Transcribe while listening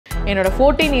என்னோட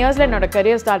 14 இயர்ஸ்ல என்னோட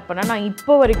கரியர் ஸ்டார்ட் பண்ணேன். நான்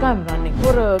இப்போ வரைக்கும் ஐம் ரன்னிங்.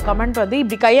 ஒரு கமெண்ட் வந்து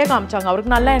இப்படி கையை காமிச்சாங்க,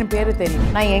 அவருக்கு நல்லா என் பேர் தெரியும்.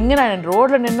 நான்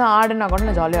ரோட்ல நின்று ஆடுனா கூட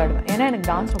நான் ஜாலியாக ஆடுவேன். ஏன்னா எனக்கு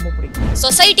டான்ஸ் ரொம்ப பிடிக்கும்.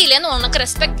 சொசைட்டிலேருந்து உனக்கு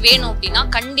ரெஸ்பெக்ட் வேணும் அப்படின்னா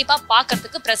கண்டிப்பா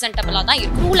பார்க்கறதுக்கு ப்ரெசென்டபிளா தான்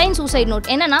இருக்கும். 2 லைன் சூசைட் நோட்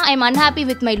என்னன்னா I am unhappy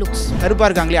with my looks. கருப்பா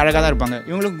இருக்காங்களே அழகா தான் இருப்பாங்க,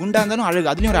 இவங்களுக்கு குண்டா இருந்தாலும் அழகு,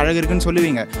 அதுலயும் ஒரு அழகு இருக்குன்னு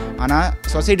சொல்லுவீங்க. ஆனா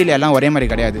சொசைட்டில எல்லாம் ஒரே மாதிரி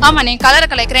கிடையாது. ஆமா, நீ கலரை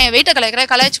கலைக்கிறேன், வெயிட்ட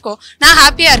கலைக்கிறேன், கலாய்ச்சிக்கோ, நான்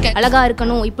ஹாப்பியா இருக்கேன். அழகா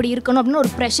இருக்கணும், இப்படி இருக்கணும் அப்படின்னு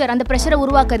ஒரு ப்ரெஷர். அந்த ப்ரெஷரை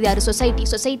உருவாக்குறது யாரு?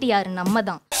 சொசைட்டி யாரு? நம்ம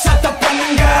தான்.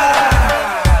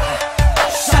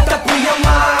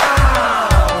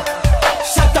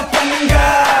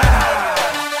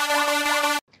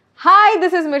 Hi,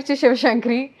 this is Mirchi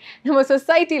Sivasankari. நம்ம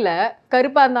சொசைட்டியில்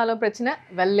கருப்பாக இருந்தாலும் பிரச்சனை,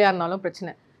 வெள்ளையாக இருந்தாலும்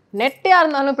பிரச்சனை, நெட்டையாக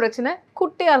இருந்தாலும் பிரச்சனை,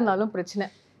 குட்டையாக இருந்தாலும் பிரச்சனை,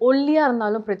 ஒல்லியாக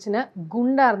இருந்தாலும் பிரச்சனை,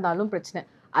 குண்டாக இருந்தாலும் பிரச்சனை,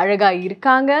 அழகாக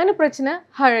இருக்காங்கன்னு பிரச்சனை,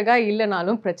 அழகாக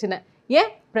இல்லைனாலும் பிரச்சனை.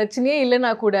 ஏன் பிரச்சனையே இல்லைனா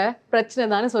கூட பிரச்சனை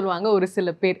தானே சொல்லுவாங்க ஒரு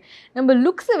சில பேர். நம்ம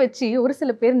லுக்ஸை வச்சு ஒரு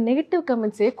சில பேர் நெகட்டிவ்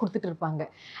கமெண்ட்ஸே கொடுத்துட்டு இருப்பாங்க.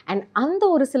 அண்ட் அந்த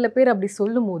ஒரு சில பேர் அப்படி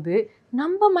சொல்லும் போது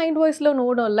நம்ம மைண்ட் வாய்ஸில் ஒன்று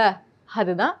ஓடும்ல,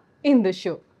 அதுதான் இந்த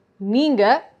ஷோ.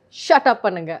 நீங்கள் ஷட் அப்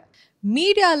பண்ணுங்க.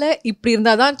 மீடியாவில் இப்படி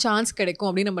இருந்தால் தான் சான்ஸ் கிடைக்கும்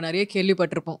அப்படின்னு நம்ம நிறைய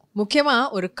கேள்விப்பட்டிருப்போம்.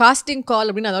 முக்கியமாக ஒரு காஸ்டிங் கால்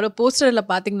அப்படின்னு அதோட போஸ்டரில்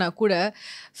பார்த்தீங்கன்னா கூட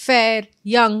fair,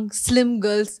 young, slim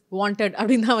girls wanted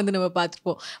அப்படின்னு தான் வந்து நம்ம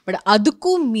பார்த்துருப்போம். பட்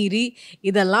அதுக்கும் மீறி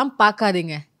இதெல்லாம்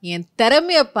பார்க்காதீங்க, என்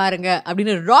திறமையை பாருங்க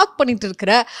அப்படின்னு ராக் பண்ணிட்டு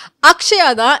இருக்கிற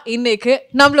அக்ஷயா தான் இன்னைக்கு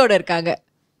நம்மளோட இருக்காங்க.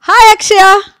 ஹாய் அக்ஷயா.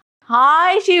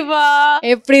 ஹாய் சிவா,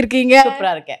 எப்படி இருக்கீங்க?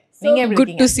 சூப்பராக இருக்கேன். நீங்கள்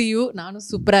குட் டு see you. நானும்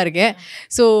சூப்பராக இருக்கேன்.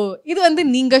 ஸோ இது வந்து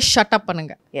நீங்கள் ஷட் அப்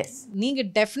பண்ணுங்க. எஸ், நீங்கள்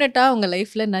டெஃபினட்டாக உங்கள்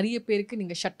லைஃப்பில் நிறைய பேருக்கு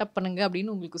நீங்கள் ஷட் அப் பண்ணுங்க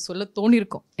அப்படின்னு உங்களுக்கு சொல்ல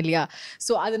தோணிருக்கும் இல்லையா?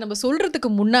 ஸோ அது நம்ம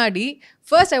சொல்கிறதுக்கு முன்னாடி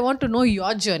first I want to know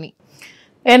your journey.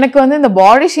 எனக்கு வந்து இந்த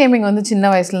பாடி ஷேமிங் வந்து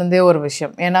சின்ன வயசுலேருந்தே ஒரு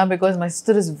விஷயம். ஏன்னா because my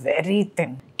sister is very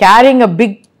thin. Carrying a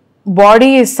big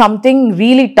body is something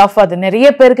really tough. அது நிறைய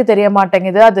பேருக்கு தெரிய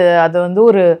மாட்டேங்குது. அது வந்து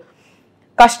ஒரு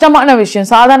கஷ்டமான விஷயம்.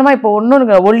 சாதாரணமாக இப்போ ஒன்றும்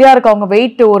ஒல்லியாக இருக்கவங்க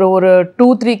வெயிட் ஒரு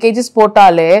 2-3 kgs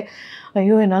போட்டாலே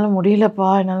ஐயோ என்னால் முடியலப்பா,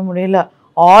 என்னால் முடியல.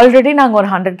 ஆல்ரெடி நாங்கள் ஒரு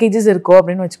 100 kgs இருக்கோம்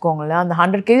அப்படின்னு வச்சுக்கோங்களேன். அந்த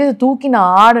 100 kgs தூக்கி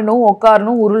நான் ஆடணும்,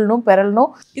 உட்காரணும், உருளணும்,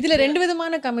 பெறலணும். இதில் 2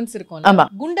 விதமான கமெண்ட்ஸ் இருக்கும்.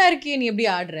 ஆமாம், குண்டா இருக்கியே நீ எப்படி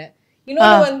ஆடுற,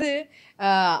 இன்னொன்று வந்து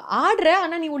ஆடுற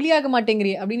ஆனால் நீ ஒல்லியாக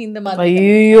மாட்டேங்கிறிய அப்படின்னு இந்த மாதிரி.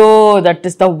 ஐயோ தட்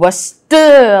இஸ் த ஒஸ்ட்டு.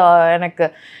 எனக்கு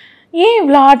ஏன்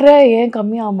இவ்வளோ ஆடுற, ஏன்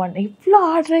கம்மியாக மாட்டேன், இவ்வளோ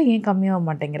ஆடுற ஏன் கம்மியாக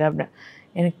மாட்டேங்கிற அப்படின்னு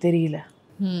எனக்கு தெரியல.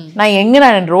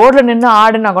 நான் ரோட்ல நின்று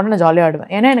ஆடுனா கூட நான் ஜாலியாக ஆடுவேன்.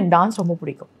 ஏன்னா எனக்கு டான்ஸ் ரொம்ப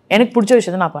பிடிக்கும். எனக்கு பிடிச்ச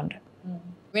விஷயத்தை நான் பண்ணுறேன்.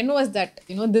 when was that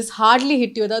this hardly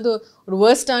hit you? அதாவது ஒரு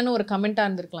worst-ஆன ஒரு கமெண்ட்டாக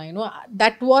இருந்திருக்கலாம்.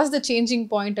 that was the changing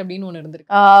point அப்படின்னு ஒன்று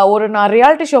இருந்திருக்கு. ஒரு நான்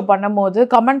ரியாலிட்டி ஷோ பண்ணும்போது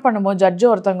கமெண்ட் பண்ணும்போது ஜட்ஜு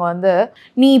ஒருத்தவங்க வந்து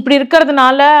நீ இப்படி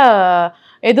இருக்கிறதுனால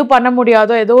எதுவும் பண்ண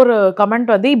முடியாதோ ஏதோ ஒரு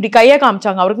கமெண்ட் வந்து இப்படி கையை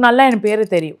காமிச்சாங்க, அவருக்கு நல்லா என்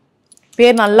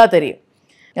பேர் நல்லா தெரியும்.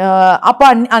 அப்போ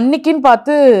அன்னைக்குன்னு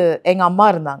பார்த்து எங்கள் அம்மா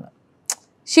இருந்தாங்க.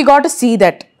 she got to see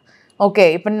that. Okay,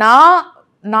 இப்போ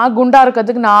நான் குண்டா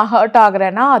இருக்கிறதுக்கு நான் ஹர்ட்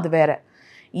ஆகுறேன்னா அது வேற.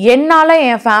 என்னால்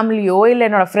என் ஃபேமிலியோ இல்லை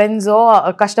என்னோடய ஃப்ரெண்ட்ஸோ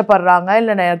கஷ்டப்படுறாங்க,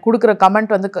 இல்லை நான் கொடுக்குற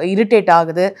கமெண்ட் வந்து இரிட்டேட்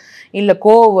ஆகுது, இல்லை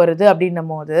கோவம் வருது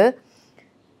அப்படின்னும் போது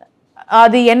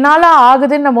அது என்னால்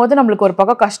ஆகுதுன்னும் போது நம்மளுக்கு ஒரு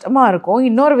பக்கம் கஷ்டமாக இருக்கும்.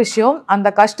 இன்னொரு விஷயம், அந்த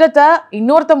கஷ்டத்தை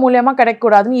இன்னொருத்த மூலியமாக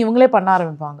கிடைக்கக்கூடாதுன்னு இவங்களே பண்ண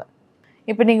ஆரம்பிப்பாங்க.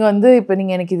 இப்போ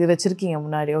நீங்கள் எனக்கு இது வச்சுருக்கீங்க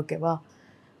முன்னாடி, ஓகேவா,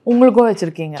 உங்களுக்கும்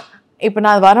வச்சுருக்கீங்க. இப்போ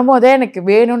நான் வரும்போதே எனக்கு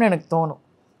வேணும்னு எனக்கு தோணும்,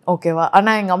 ஓகேவா.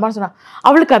 ஆனால் எங்கள் அம்மா சொன்னா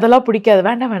அவளுக்கு அதெல்லாம் பிடிக்காது,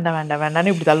 வேண்டாம் வேண்டாம் வேண்டாம்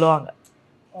வேண்டாம்னு இப்படி தள்ளுவாங்க.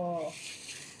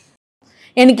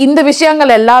 எனக்கு இந்த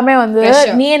விஷயங்கள் எல்லாமே வந்து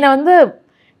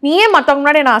நீ ஏன் மற்றவங்க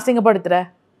முன்னாடி என்னை அசிங்கப்படுத்துற,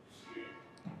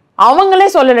 அவங்களே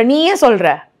சொல்லலை நீ ஏன் சொல்கிற,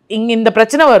 இங்கே இந்த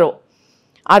பிரச்சனை வரும்,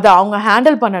 அதை அவங்க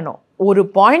ஹேண்டில் பண்ணணும். ஒரு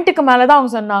பாயிண்ட்டுக்கு மேலே தான்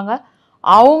அவங்க சொன்னாங்க.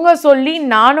 அவங்க சொல்லி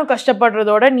நானும்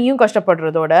கஷ்டப்படுறதோட நீயும்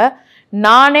கஷ்டப்படுறதோட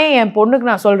நானே என் பொண்ணுக்கு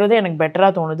நான் சொல்கிறது எனக்கு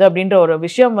பெட்டராக தோணுது அப்படின்ற ஒரு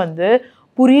விஷயம் வந்து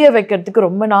புரிய வைக்கிறதுக்கு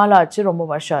ரொம்ப நாள் ஆச்சு, ரொம்ப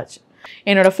வருஷம் ஆச்சு.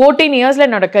 என்னோட 14 இயர்ஸில்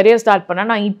என்னோட கரியர் ஸ்டார்ட்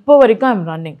பண்ணேன். நான் இப்போ வரைக்கும் ஐம்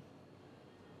ரன்னிங்.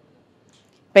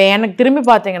 இப்போ எனக்கு திரும்பி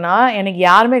பார்த்தீங்கன்னா எனக்கு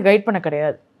யாருமே கைட் பண்ண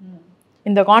கிடையாது.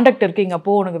 இந்த கான்டாக்ட் இருக்குது, இங்கே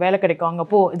போ, உனக்கு வேலை கிடைக்கும், அங்கே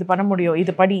போ, இது பண்ண முடியும்,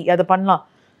 இது படி, அதை பண்ணலாம்,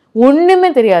 ஒன்றுமே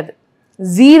தெரியாது,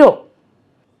 ஜீரோ.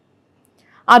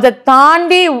 அதை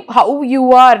தாண்டி ஹவு யூ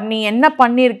ஆர், நீ என்ன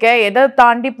பண்ணியிருக்க, எதை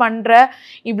தாண்டி பண்ணுற,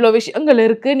 இவ்வளோ விஷயங்கள்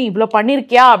இருக்குது, நீ இவ்வளோ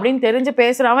பண்ணியிருக்கியா அப்படின்னு தெரிஞ்சு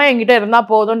பேசுகிறவன் என்கிட்ட இருந்தால்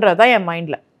போதுன்றதான் என்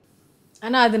மைண்டில்.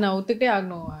 ஆனால் அது நான் ஒத்துக்கிட்டே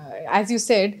ஆகணும். ஆஸ் யூ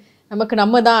செட், நமக்கு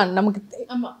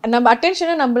நம்ம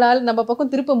அட்டென்ஷனை நம்ம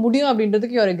பக்கம் திருப்ப முடியும்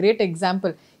அப்படின்றதுக்கு ஒரு கிரேட்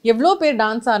எக்ஸாம்பிள். எவ்வளோ பேர்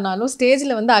டான்ஸ் ஆடினாலும்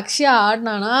ஸ்டேஜில் வந்து அக்ஷயா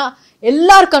ஆடினானா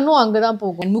எல்லார் கண்ணும் அங்கே தான்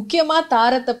போகும். முக்கியமாக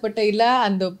தாரத்தப்பட்ட இல்லை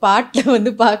அந்த பாட்டில்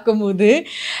வந்து பார்க்கும்போது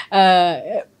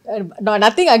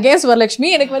நத்திங் அகேன்ஸ்ட் வரலட்சுமி.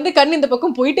 எனக்கு வந்து கண் இந்த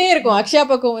பக்கம் போயிட்டே இருக்கும். அக்ஷயா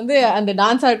பக்கம் வந்து அந்த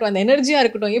டான்ஸாக இருக்கட்டும், அந்த எனர்ஜியாக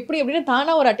இருக்கட்டும், எப்படி அப்படின்னு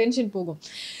தானாக ஒரு அட்டென்ஷன் போகும்.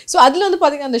 ஸோ அதில் வந்து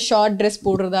பார்த்தீங்கன்னா அந்த ஷார்ட் ட்ரெஸ்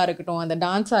போடுறதா இருக்கட்டும், அந்த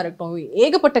டான்ஸாக இருக்கட்டும்,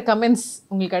 ஏகப்பட்ட கமெண்ட்ஸ்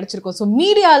உங்களுக்கு கிடச்சிருக்கும். ஸோ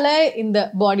மீடியாவில் இந்த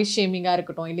பாடி ஷேமிங்காக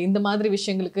இருக்கட்டும், இல்லை இந்த மாதிரி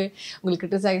விஷயங்களுக்கு உங்களுக்கு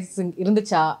கிரிட்டிசைசிங்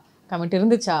இருந்துச்சா, கமெண்ட்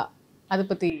இருந்துச்சா, அதை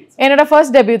பற்றி? என்னோட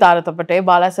ஃபர்ஸ்ட் டெபியூ தாரத்தப்பட்டே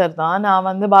பாலா சார் தான். நான்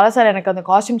வந்து பாலா சார் எனக்கு அந்த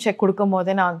காஸ்டியூம் செக் கொடுக்கும்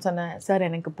போதே நான் சொன்னேன், சார்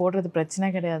எனக்கு போடுறது பிரச்சனை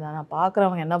கிடையாது, நான்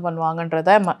பார்க்குறவங்க என்ன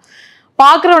பண்ணுவாங்கன்றத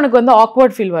பார்க்குறவனுக்கு வந்து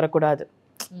ஆக்வர்ட் ஃபீல் வரக்கூடாது.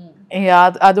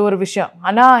 அது ஒரு விஷயம்.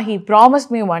 ஆனால் he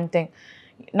promise me one thing,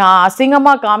 நான்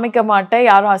அசிங்கமாக காமிக்க மாட்டேன்,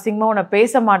 யாரும் அசிங்கமாக உன்னை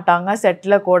பேச மாட்டாங்க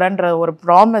செட்டில் கூடன்ற ஒரு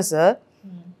ப்ராமிஸு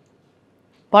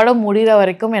படம் முடிகிற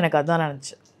வரைக்கும் எனக்கு அதுதான்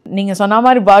நினச்சி. நீங்கள் சொன்ன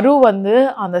மாதிரி வரு வந்து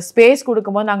அந்த ஸ்பேஸ்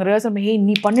கொடுக்கும்போது நாங்கள் ரிஹர்சல் பண்ணி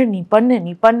நீ பண்ணு நீ பண்ணு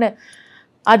நீ பண்ணு,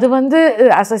 அது வந்து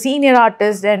as a senior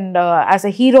artist and as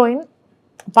a heroine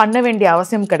பண்ண வேண்டிய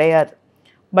அவசியம் கிடையாது.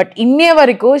 பட் இன்னைய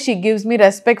வரைக்கும் she gives me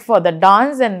respect for the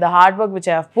dance and the hard work which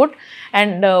I have put.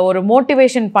 And ஒரு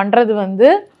மோட்டிவேஷன் பண்ணுறது வந்து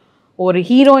ஒரு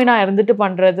ஹீரோயினாக இருந்துட்டு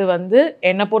பண்ணுறது வந்து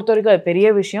என்னை பொறுத்த வரைக்கும் அது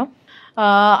பெரிய விஷயம்.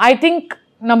 ஐ திங்க்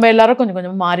நம்ம எல்லாரும் கொஞ்சம்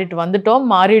கொஞ்சம்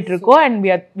மாறிட்டு இருக்கோம் and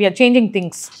we are changing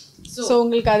things. So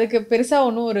உங்களுக்கு அதுக்கு பெருசாக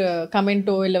ஒன்றும் ஒரு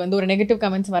கமெண்ட்டோ இல்லை வந்து ஒரு நெகட்டிவ்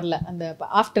கமெண்ட்ஸ் வரல அந்த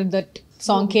after that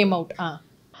song came out?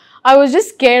 I was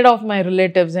just scared of my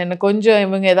relatives. எனக்கு கொஞ்சம்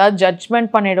இவங்க ஏதாவது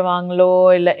ஜட்ஜ்மெண்ட் பண்ணிடுவாங்களோ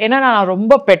இல்லை, ஏன்னா நான்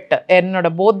ரொம்ப பெட்டு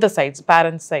என்னோட both the sides,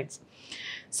 parents sides.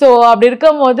 So அப்படி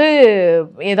இருக்கும் போது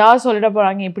ஏதாவது சொல்லிட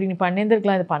போகிறாங்க, இப்படி நீ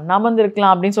பண்ணியிருந்துருக்கலாம், இது பண்ணாமல்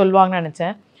இருந்திருக்கலாம் அப்படின்னு சொல்லுவாங்கன்னு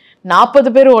நினச்சேன். 40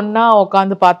 பேர் ஒன்றா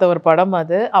உட்காந்து பார்த்த ஒரு படம்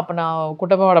அது. அப்போ நான்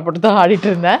குட்டப்பாடப்பட்டு தான் ஆடிட்டு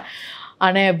இருந்தேன்.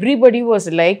 ஆனால் everybody was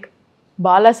like,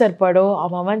 Bala sir படம்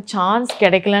அவன் சான்ஸ்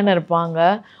கிடைக்கலன்னு இருப்பாங்க,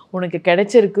 உனக்கு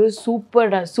கிடைச்சிருக்கு,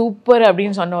 சூப்பர்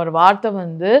அப்படின்னு சொன்ன ஒரு வார்த்தை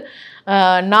வந்து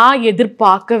நான்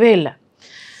எதிர்பார்க்கவே இல்லை.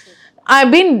 I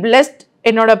been blessed.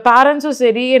 என்னோட பேரண்ட்ஸும்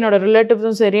சரி, என்னோட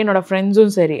ரிலேட்டிவ்ஸும் சரி, என்னோட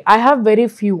ஃப்ரெண்ட்ஸும் சரி, I have very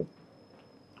few.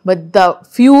 But the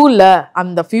ஃபியூவில்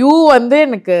அந்த ஃபியூ வந்து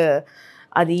எனக்கு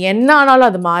அது என்ன ஆனாலும்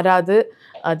அது மாறாது.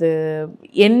 அது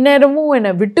எந்நேரமும்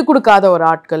என்னை விட்டு கொடுக்காத ஒரு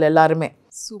ஆட்கள் எல்லாருமே.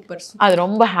 சூப்பர். அது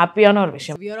ரொம்ப ஹாப்பியான ஒரு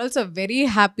விஷயம். We are also very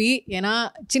happy. ஏன்னா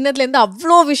சின்னதுலேருந்து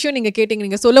அவ்வளோ விஷயம் நீங்கள் கேட்டீங்க.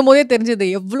 நீங்கள் சொல்லும் போதே தெரிஞ்சது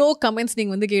எவ்வளோ கமெண்ட்ஸ்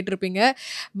நீங்கள் வந்து கேட்டிருப்பீங்க.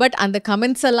 பட் அந்த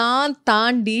கமெண்ட்ஸ் எல்லாம்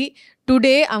தாண்டி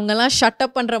டுடே அவங்கெல்லாம் ஷட்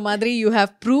அப் பண்ணுற மாதிரி you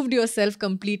have proved your self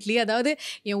completely. அதாவது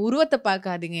என் உருவத்தை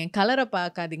பார்க்காதீங்க, என் கலரை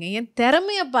பார்க்காதீங்க, என்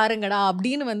திறமையை பாருங்கடா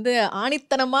அப்படின்னு வந்து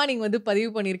ஆணித்தனமாக நீங்கள் வந்து பதிவு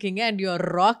பண்ணியிருக்கீங்க. And you are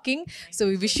rocking. So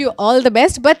we wish you all the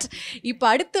best. But இப்போ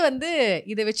அடுத்து வந்து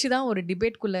இதை வச்சு தான் ஒரு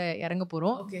டிபேட்குள்ளே இறங்க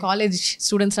போகிறோம். காலேஜ்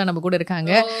ஸ்டூடெண்ட்ஸ்லாம் நம்ம கூட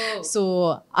இருக்காங்க. ஸோ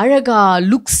அழகா,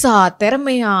 லுக்ஸா,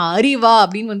 திறமையா, அறிவா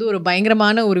அப்படின்னு வந்து ஒரு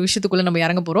பயங்கரமான ஒரு விஷயத்துக்குள்ளே நம்ம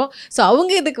இறங்க போகிறோம். ஸோ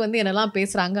அவங்க இதுக்கு வந்து என்னெல்லாம்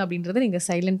பேசுகிறாங்க அப்படின்றத நீங்கள்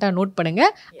சைலண்ட்டாக நோட்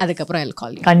பண்ணுங்கள். அதுக்கப்புறம்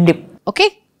கண்டிப்பா. Okay.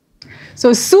 So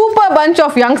super bunch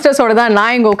of யங்ஸ்டர்ஸோட தான்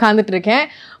நான் இங்கே உட்காந்துட்டு இருக்கேன்.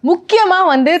 முக்கியமாக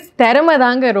வந்து திறமை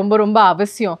தாங்க ரொம்ப ரொம்ப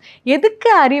அவசியம். எதுக்கு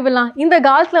அறிவெல்லாம்? இந்த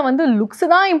காலத்தில் வந்து லுக்ஸ்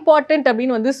தான் இம்பார்ட்டண்ட்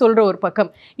அப்படின்னு வந்து சொல்கிற ஒரு பக்கம்,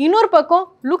 இன்னொரு பக்கம்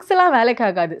லுக்ஸ் எல்லாம் வேலைக்கு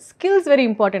ஆகாது, ஸ்கில்ஸ் வெரி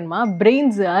இம்பார்ட்டன்ட்மா,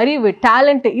 பிரெயின்ஸு, அறிவு,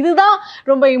 டேலண்ட்டு இதுதான்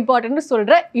ரொம்ப இம்பார்ட்டன்ட்னு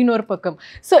சொல்கிற இன்னொரு பக்கம்.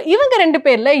 ஸோ இவங்க 2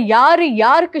 பேரில்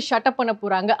யாருக்கு ஷட்டப் பண்ண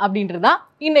போகிறாங்க அப்படின்றது தான்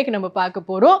இன்னைக்கு நம்ம பார்க்க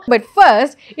போகிறோம். பட்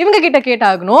ஃபர்ஸ்ட் இவங்க கிட்ட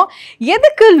கேட்டாகணும்,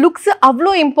 எதுக்கு லுக்ஸ்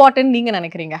அவ்வளோ இம்பார்ட்டன்ட் நீங்கள்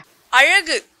நினைக்கிறீங்க?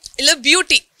 அழகு இல்லை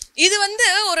பியூட்டி, இது வந்து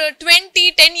ஒரு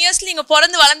 10 இயர்ஸ்ல நீங்க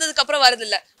பிறந்து வளர்ந்ததுக்கு அப்புறம் வருது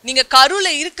இல்ல. நீங்க கருல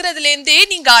இருக்கிறதுலேருந்தே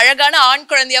நீங்க அழகான ஆண்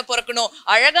குழந்தையா பிறக்கணும்,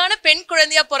 அழகான பெண்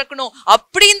குழந்தையா பிறக்கணும்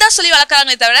அப்படின்னு தான் சொல்லி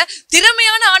வளர்க்குறாங்களே தவிர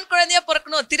திறமையான ஆண் குழந்தையா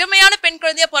பிறக்கணும், திறமையான பெண்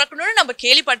குழந்தையா பிறக்கணும்னு நம்ம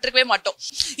கேள்விப்பட்டிருக்கவே மாட்டோம்.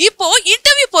 இப்போ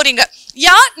இன்டர்வியூ போறீங்க,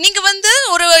 நீங்க வந்து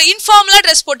ஒரு இன்ஃபார்மலா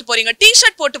ட்ரெஸ் போட்டு போறீங்க,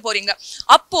 டிஷர்ட் போட்டு போறீங்க.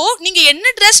 அப்போ நீங்க என்ன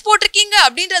ட்ரெஸ் போட்டிருக்கீங்க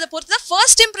அப்படின்றத பொறுத்து தான்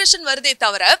ஃபர்ஸ்ட் இம்ப்ரெஷன் வருதே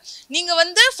தவிர நீங்க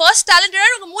வந்து ஃபர்ஸ்ட்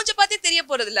டேலண்டட் உங்க மூஞ்ச பார்த்தே தெரிய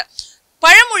போறது இல்ல.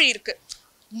 பழமொழி இருக்கு,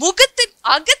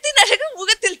 அகத்தின் அழகு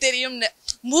முகத்தில் தெரியும்னு.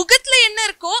 முகத்துல என்ன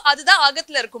இருக்கோ அதுதான்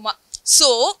அகத்துல இருக்குமா. சோ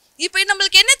இப்ப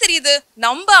நம்மளுக்கு என்ன தெரியுது,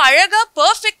 நம்ம அழகா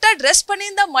பெர்ஃபெக்ட்டா ட்ரெஸ்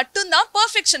பண்ணியிருந்தா மட்டும்தான்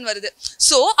பெர்ஃபெக்ஷன் வருது.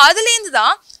 சோ அதுல இருந்து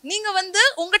தான் நீங்க வந்து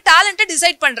உங்க டேலண்ட்டை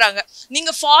டிசைட் பண்றாங்க.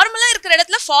 நீங்க ஃபார்மலா இருக்கிற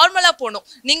இடத்துல ஃபார்மலா போகணும்,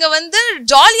 நீங்க வந்து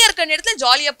ஜாலியா இருக்கிற இடத்துல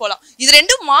ஜாலியா போகலாம். இது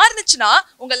ரெண்டும் மாறுனுச்சுன்னா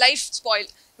உங்க லைஃப்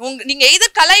ஸ்பாயில். நீங்க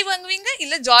எதர் கலை வாங்குவீங்க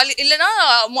இல்ல ஜாலி, இல்லைன்னா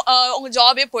உங்க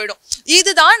ஜாபே போயிடும்.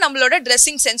 இதுதான் நம்மளோட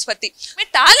ட்ரெஸ்ஸிங் சென்ஸ் பத்தி.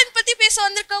 டேலண்ட் பத்தி பேச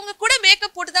வந்திருக்கவங்க கூட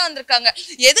மேக்கப் போட்டு தான் வந்திருக்காங்க.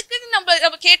 எதுக்குன்னு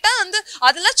நம்ம கேட்டா வந்து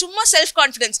அதெல்லாம் சும்மா செல்ஃப்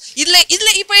கான்ஃபிடன்ஸ். இதுல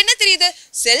இப்ப என்ன தெரியுது,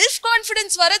 செல்ஃப்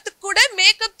கான்ஃபிடன்ஸ் வரதுக்கு கூட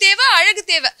மேக்கப் தேவை, அழகு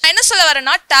தேவை. என்ன சொல்ல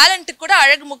வரேன்னா டேலண்ட் கூட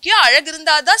அழகு முக்கியம், அழகு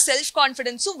இருந்தாதான் செல்ஃப்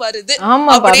கான்ஃபிடன்ஸும் வருது.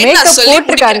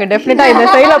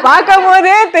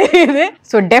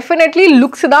 ஸோ டெஃபினெட்லி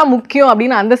லுக்ஸ் தான் முக்கியம்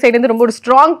அப்படின்னு அந்த சைடு இருந்து ரொம்ப ஒரு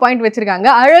ஸ்ட்ராங் ஸ்ட்ராங் பாயிண்ட் வச்சிருக்காங்க.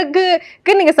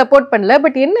 அழகுக்கு நீங்க சப்போர்ட் பண்ணல,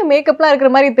 பட் என்ன மேக்கப்லாம் இருக்கிற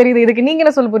மாதிரி தெரியுது. இதுக்கு நீங்க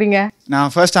என்ன சொல்ல போறீங்க?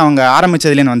 நான் ஃபர்ஸ்ட் அவங்க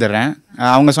ஆரம்பிச்சதுலேருந்து வந்துடுறேன்.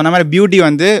 அவங்க சொன்ன மாதிரி பியூட்டி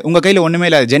வந்து உங்கள் கையில் ஒன்றுமே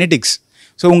இல்லை, ஜெனட்டிக்ஸ்.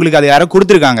 ஸோ உங்களுக்கு அது யாரோ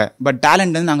கொடுத்துருக்காங்க. பட்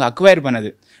டேலண்ட் வந்து நாங்கள் அக்வயர்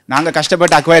பண்ணது, நாங்கள்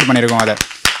கஷ்டப்பட்டு அக்வயர் பண்ணியிருக்கோம் அதை.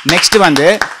 நெக்ஸ்ட் வந்து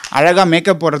அழகாக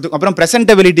மேக்கப் போடுறதுக்கு அப்புறம்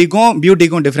ப்ரெசென்டபிலிட்டிக்கும்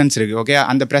பியூட்டிக்கும் டிஃப்ரென்ஸ் இருக்குது. ஓகே,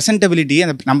 அந்த ப்ரெசென்டபிலிட்டி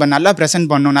அந்த நம்ம நல்லா ப்ரெசென்ட்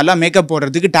பண்ணணும், நல்லா மேக்கப்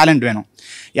போடுறதுக்கு டேலண்ட் வேணும்.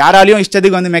 யாராலையும்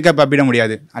இஷ்டத்துக்கு வந்து மேக்கப் அப்பிட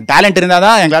முடியாது. டேலண்ட் இருந்தால்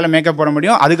தான் எங்களால் மேக்கப் போட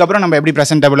முடியும். அதுக்கப்புறம் நம்ம எப்படி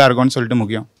ப்ரெசென்டபுளாக இருக்கோம்னு சொல்லிட்டு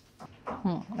முக்கியம்.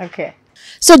 ஓகே.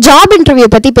 ஸோ ஜாப் இன்டர்வியூ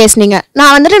பற்றி பேசுனீங்க.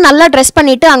 நான் வந்துட்டு நல்லா ட்ரெஸ்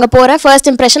பண்ணிட்டு அங்கே போகிறேன், ஃபர்ஸ்ட்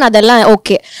இம்ப்ரெஷன் அதெல்லாம்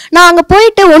ஓகே. நான் அங்கே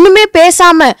போயிட்டு ஒன்றுமே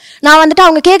பேசாமல் நான் வந்துட்டு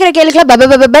அவங்க கேட்குற கேளுக்குலாம்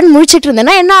பெபன்னு முழிச்சிட்டு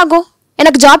இருந்தேன்னா என்ன ஆகும்?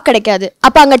 எனக்கு ஜாப் கிடைக்காது.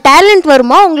 அப்போ அங்கே டேலண்ட்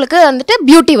வருமா, உங்களுக்கு வந்துட்டு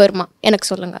பியூட்டி வருமா, எனக்கு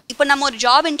சொல்லுங்க. இப்போ நம்ம ஒரு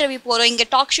ஜாப் இன்டர்வியூ போகிறோம், இங்கே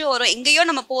டாக் ஷோ வரும், எங்கேயோ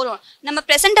நம்ம போகிறோம், நம்ம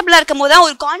ப்ரெசென்டபிளாக இருக்கும் போது தான்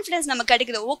ஒரு கான்ஃபிடன்ஸ் நமக்கு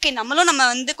கிடைக்குது. ஓகே, நம்மளும் நம்ம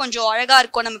வந்து கொஞ்சம் அழகாக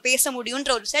இருக்கோம், நம்ம பேச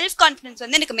முடியுன்ற ஒரு செல்ஃப் கான்ஃபிடன்ஸ்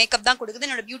வந்து எனக்கு மேக்கப் தான் கொடுக்குது,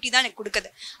 என்னோட பியூட்டி தான் எனக்கு கொடுக்குது.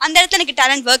 அந்த இடத்துல எனக்கு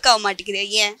டேலண்ட் ஒர்க் ஆக மாட்டேங்குது.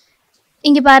 ஏன்?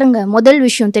 இங்கே பாருங்க, முதல்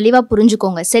விஷயம் தெளிவாக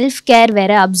புரிஞ்சுக்கோங்க. செல்ஃப் கேர்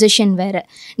வேற, அப்சஷன் வேற.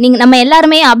 நம்ம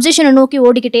எல்லாருமே அப்சஷனை நோக்கி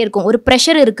ஓடிக்கிட்டே இருக்கோம். ஒரு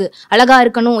ப்ரெஷர் இருக்கு, அழகா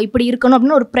இருக்கணும், இப்படி இருக்கணும்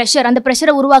அப்படின்னு ஒரு ப்ரெஷர். அந்த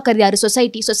ப்ரெஷரை உருவாக்குறது யாரு?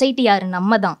 சொசைட்டி யாரு?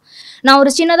 நம்ம தான். நான்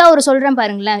ஒரு சின்னதாக ஒரு சொல்கிறேன்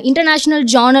பாருங்களேன். International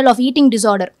journal of eating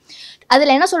disorder,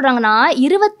 அதில் என்ன சொல்கிறாங்கன்னா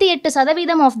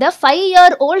 28% of the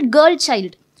 5-year-old girl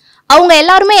child, அவங்க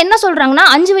எல்லாருமே என்ன சொல்கிறாங்கன்னா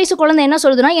 5 வயசு குழந்தை என்ன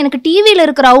சொல்லுதுன்னா எனக்கு டிவியில்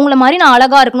இருக்கிற அவங்கள மாதிரி நான்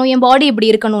அழகாக இருக்கணும், என் பாடி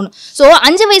இப்படி இருக்கணும்னு. ஸோ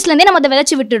 5 வயசுலேருந்தே நம்ம அதை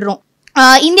விதைச்சி விட்டுடுறோம்.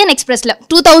 இந்தியன் எக்ஸ்பிரஸில்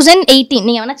 2018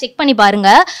 நீங்கள் வேணால் செக் பண்ணி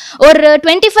பாருங்கள். ஒரு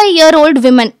 25-year-old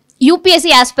women,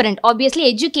 UPSC aspirant, obviously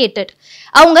educated,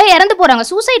 அவங்க இறந்து போகிறாங்க,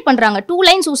 சூசைட் பண்ணுறாங்க. 2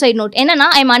 லைன் சூசைட் நோட். என்னன்னா,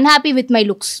 I am unhappy with my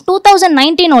looks.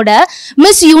 2019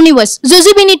 miss universe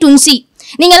ஜுசிபினி டுன்சி.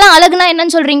 நீங்கள்லாம் அழகுனா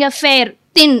என்னன்னு சொல்கிறீங்க? ஃபேர்,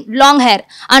 தின், லாங் ஹேர்.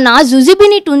 ஆனால்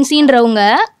ஜுசிபினி டுன்சின்றவங்க,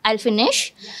 ஐல் finish,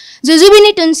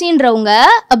 ஜுசிபினி டுன்சின்றவங்க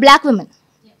black women.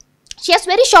 She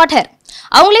has very short hair.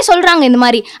 அவங்களே சொல்கிறாங்க இந்த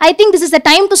மாதிரி, I think this is the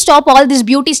time to stop all this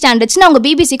beauty ஸ்டாண்டர்ட்ஸ்னு அவங்க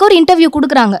பிபிசிக்கு ஒரு இன்டர்வியூ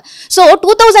கொடுக்குறாங்க. ஸோ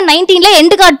 2019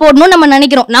 எண்டு கார்டு போடணும்னு நம்ம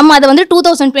நினைக்கிறோம். நம்ம அதை வந்து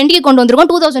 2020 கொண்டு வந்திருக்கோம்,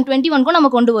 2021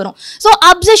 நம்ம கொண்டு வரோம். ஸோ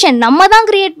அப்சஷன் நம்ம தான்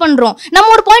கிரியேட் பண்ணுறோம். நம்ம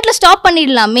ஒரு பாயிண்ட்ல stop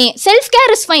பண்ணிடலாமே. Self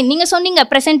care is fine. நீங்கள் சொன்னீங்க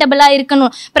ப்ரெசென்டபிளாக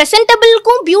இருக்கணும்.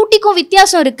 ப்ரெசென்டபிளுக்கும் பியூட்டிக்கும்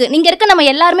வித்தியாசம் இருக்குது. நீங்கள் இருக்க நம்ம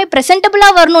எல்லாருமே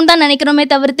ப்ரெசென்டபிளாக வரணும்னு தான் நினைக்கிறோமே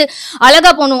தவிர்த்து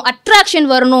அழகாக போகணும், அட்ராக்ஷன்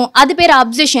வரணும், அது பேர்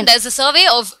obsession. There's a survey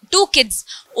of 2 kids.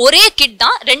 ஒரே கிட்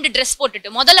தான் 2 ட்ரெஸ் போட்டுட்டு,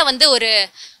 முதல்ல வந்து ஒரு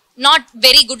நாட்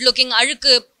வெரி குட் லுக்கிங்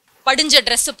அழுக்கு படிஞ்ச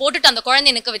ட்ரெஸ் போட்டுட்டு அந்த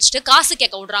குழந்தை நிற்க வச்சுட்டு காசு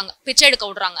கேட்க விடுறாங்க, பிச்சை எடுக்க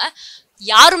விடுறாங்க.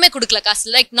 யாருமே கொடுக்கல காசு.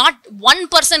 Like not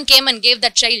 1% game and gave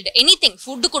that child anything.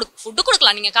 Food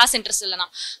கொடுக்கலாம் நீங்கள் காசு இன்ட்ரெஸ்ட் இல்லைனா.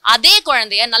 அதே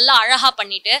குழந்தைய நல்லா அழகா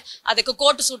பண்ணிட்டு அதுக்கு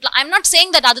கோட்டு சூட்லாம். ஐம் நாட்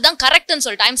சேயிங் தட் அதுதான் கரெக்ட்னு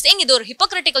சொல்லிட்டு. ஐம் சேயிங் இது ஒரு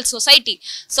ஹிப்போக்ரிட்டிக்கல்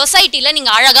சொசைட்டியில்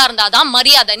நீங்கள் அழகா இருந்தாதான்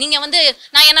மரியாதை. நீங்கள் வந்து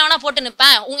நான் என்ன வேணா போட்டு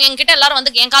நிற்பேன், என்கிட்ட எல்லாரும்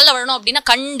வந்து என் காலில் வரணும் அப்படின்னா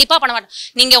கண்டிப்பாக பண்ண மாட்டேன்.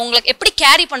 நீங்கள் உங்களுக்கு எப்படி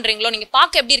கேரி பண்ணுறீங்களோ, நீங்கள்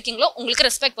பார்க்க எப்படி இருக்கீங்களோ உங்களுக்கு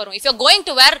ரெஸ்பெக்ட் வரும். இஃப் யூ கோயிங்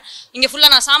டு வேர் இங்கே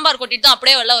ஃபுல்லாக நான் சாம்பார் கொட்டிட்டு தான்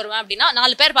அப்படியே வெளில வருவேன் அப்படின்னா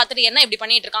 4 பேர் பார்த்துட்டு என்ன இப்படி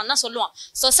பண்ணிட்டு இருக்கான்னு தான் சொல்லுவான்.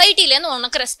 சொசைட்டிலேருந்து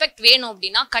உனக்கு ரெஸ்பெக்ட் வேணும்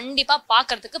அப்படின்னா கண்டிப்பா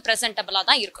பார்க்கிறதுக்கு பிரசன்டபிளா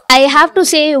தான் இருக்கும். I have to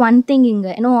say one thing இங்க.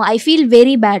 I feel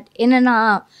very bad. என்னன்னா,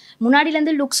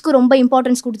 முன்னாடிலேருந்து லுக்ஸ்க்கு ரொம்ப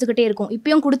இம்பார்ட்டன்ஸ் கொடுத்துக்கிட்டே இருக்கும்,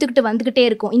 இப்பயும் கொடுத்துக்கிட்டு வந்துக்கிட்டே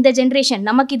இருக்கும். இந்த ஜென்ரேஷன்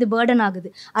நமக்கு இது பேர்டன்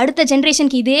ஆகுது. அடுத்த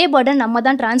ஜென்ரேஷனுக்கு இதே பேர்டன் நம்ம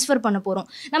தான் ட்ரான்ஸ்ஃபர் பண்ண போகிறோம்.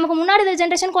 நமக்கு முன்னாடி இந்த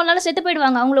ஜென்ரேஷன் கொஞ்ச நாள் செத்து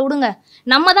போயிடுவாங்க, அவங்கள விடுங்க.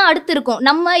 நம்ம தான் அடுத்து இருக்கோம்.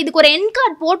 நம்ம இதுக்கு ஒரு எண்ட்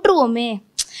கார்டு போட்டுருவோமே.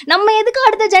 நம்ம எதுக்கு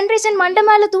அடுத்த ஜென்ரேஷன் மண்டை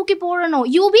மேலே தூக்கி போடணும்?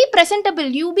 You B presentable,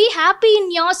 you be happy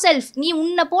in your self. நீ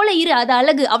உன்னை போல இரு, அது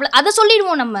அழகு. அவ்வளோ அதை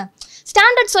சொல்லிடுவோம். நம்ம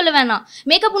ஸ்டாண்டர்ட் சொல்ல வேணாம்.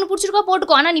 மேக்கப் ஒன்று பிடிச்சிருக்கோ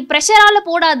போட்டுக்கோ, ஆனால் நீ ப்ரெஷரால்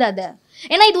போடாத அதை.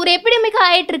 ஏன்னா இது ஒரு எபிடமிக்காக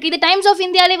ஆகிட்டு இருக்கு. இது டைம்ஸ் ஆஃப்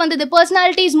இந்தியாவிலே வந்தது.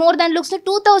 Personality is more than looks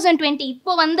 2020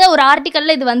 இப்போ வந்து ஒரு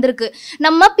ஆர்டிக்கலில் இது வந்திருக்கு.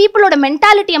 நம்ம பீப்புளோட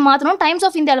மென்டாலிட்டியை மாற்றணும். டைம்ஸ்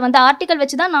ஆஃப் இந்தியாவில் வந்து ஆர்டிக்கல்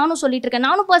வச்சு தான் நானும் சொல்லிட்டு இருக்கேன்.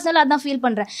 நானும் பர்சனலாக அதான் ஃபீல்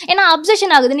பண்ணுறேன். ஏன்னா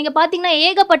அப்சஷன் ஆகுது. நீங்கள் பார்த்தீங்கன்னா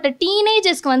ஏகப்பட்ட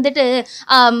டீனேஜர்ஸ்க்கு வந்துட்டு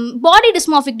பாடி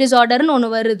டிஸ்மார்பிக் டிசார்டர்னு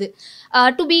ஒன்று வருது.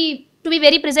 டு பி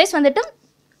வெரி ப்ரிசைஸ் வந்துட்டு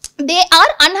they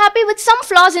are unhappy with some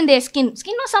flaws in their skin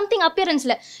or something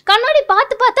appearanceல கண்ணாடி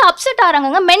பார்த்து அப்செட்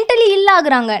ஆகிறாங்க, மென்டலி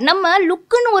இல்லாகிறாங்க. நம்ம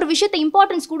லுக்குன்னு ஒரு விஷயத்தை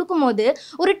இம்பார்ட்டன்ஸ் கொடுக்கும்போது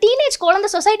ஒரு டீனேஜ் குழந்தை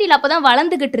சொசைட்டியில் அப்போ தான்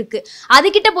வளர்ந்துக்கிட்டு இருக்கு.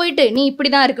 அதுக்கிட்ட போயிட்டு நீ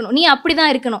இப்படி தான் இருக்கணும், நீ அப்படி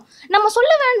தான் இருக்கணும் நம்ம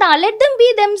சொல்ல வேண்டாம். let them be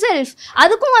themselves.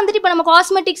 அதுக்கும் வந்துட்டு இப்போ நம்ம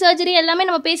காஸ்மெட்டிக் சர்ஜரி எல்லாமே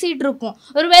நம்ம பேசிகிட்டு இருக்கோம்.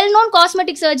 ஒரு வெல் நோன்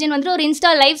காஸ்மெட்டிக் சர்ஜன் வந்துட்டு ஒரு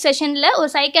இன்ஸ்டா லைவ் செஷனில்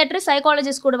ஒரு சைக்காட்ரிஸ்ட்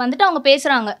சைக்காலஜிஸ்ட் கூட வந்துட்டு அவங்க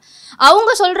பேசுகிறாங்க.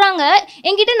 அவங்க சொல்கிறாங்க,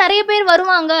 என்கிட்ட நிறைய பேர்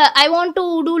வருவாங்க, I want to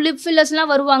to lip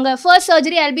ஃபில்லர்ஸ்லாம் வருவாங்க, first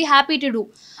surgery I will be happy to two.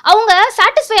 அவங்க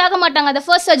சாட்டிஸ்ஃபை ஆக மாட்டாங்க அந்த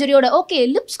ஃபர்ஸ்ட் சர்ஜரியோட. ஓகே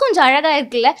லிப்ஸ் கொஞ்சம் அழகாக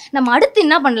இருக்குல்ல, நம்ம அடுத்து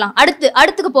என்ன பண்ணலாம்,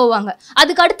 அடுத்துக்கு போவாங்க,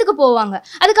 அதுக்கு போவாங்க.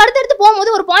 அதுக்கு அடுத்து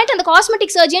போகும்போது ஒரு பாயிண்ட் அந்த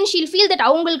cosmetic surgeon Sheel feel that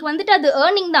அவங்களுக்கு வந்துட்டு அது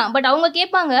ஏர்னிங் தான். பட் அவங்க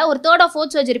கேட்பாங்க ஒரு 3rd or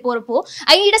 4th சர்ஜரி போகிறப்போ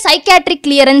I need a psychiatric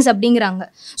clearance அப்படிங்கிறாங்க.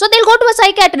 ஸோ தேல் கோ டு அ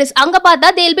சைக்காட்ரிஸ்ட். அங்கே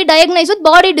பார்த்தா they'll be diagnose with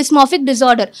body டிஸ்மார்பிக்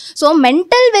disorder. So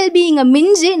mental வெல்பீயிங்கை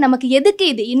மிஞ்சி நமக்கு எதுக்கு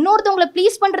இது, இன்னொருத்தவங்களை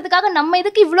ப்ளீஸ் பண்ணுறதுக்காக நம்ம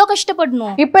எதுக்கு இவ்வளோ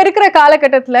கஷ்டப்படணும்? இப்போ இருக்கிற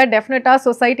காலகட்டத்தில் டெஃபினட்டாக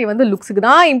சொசைட்டி வந்து லுக்ஸுக்கு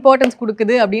தான் இம்பார்ட்டன்ஸ்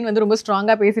கொடுக்குது அப்படின்னு வந்து ரொம்ப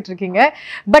ஸ்ட்ராங்காக பேசிட்டு இருக்கீங்க.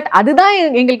 பட் அதுதான்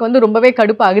எங்களுக்கு வந்து ரொம்பவே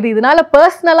கடுப்பாகுது. இதனால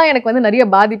பர்சனலாக எனக்கு வந்து நிறைய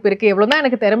பாதிப்பு இருக்குது. எவ்வளோதான்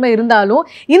எனக்கு திறமை இருந்தாலும்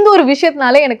இந்த ஒரு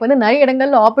விஷயத்தினால எனக்கு வந்து நிறைய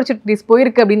இடங்கள்ல ஆப்பர்ச்சுனிட்டிஸ்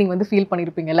போயிருக்கு அப்படின்னு நீங்கள் வந்து ஃபீல்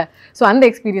பண்ணியிருப்பீங்கல்ல. ஸோ அந்த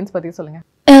எக்ஸ்பீரியன்ஸ் பற்றி சொல்லுங்கள்.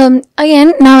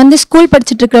 அகேன் நான் வந்து ஸ்கூல்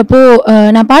படிச்சுட்டு இருக்கிறப்போ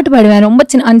நான் பாட்டு பாடுவேன். ரொம்ப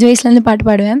சின்ன 5 வயசுலேருந்து பாட்டு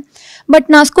பாடுவேன். பட்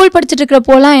நான் ஸ்கூல் படிச்சுட்டு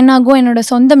இருக்கிறப்போலாம் என்ன ஆகும், என்னோட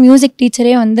சொந்த மியூசிக்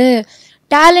டீச்சரே வந்து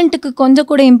டேலண்ட்டுக்கு கொஞ்சம்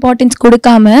கூட இம்பார்ட்டன்ஸ்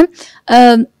கொடுக்காம,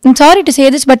 sorry to say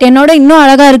this but என்னோட இன்னும்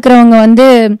அழகாக இருக்கிறவங்க வந்து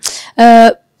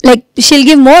like Sheel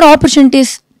give more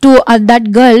opportunities to that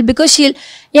girl because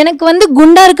எனக்கு வந்து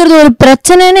குண்டா இருக்கிறது ஒரு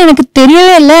பிரச்சனைன்னு எனக்கு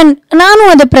தெரியவே இல்லை.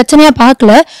 நானும் அதை பிரச்சனையாக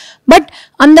பார்க்கல. பட்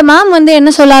அந்த மேம் வந்து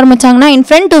என்ன சொல்ல ஆரம்பிச்சாங்கன்னா, in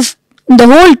front of the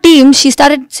whole team she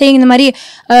started saying இந்த மாதிரி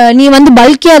நீ வந்து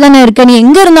பல்கியா தானே இருக்க, நீ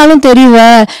எங்க இருந்தாலும் தெரியுவ,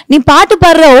 நீ பாட்டு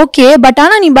பாடுற ஓகே பட்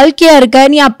ஆனா நீ பல்கியா இருக்க,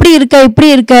 நீ அப்படி இருக்க இப்படி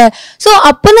இருக்க. ஸோ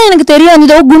அப்பதான் எனக்கு தெரிய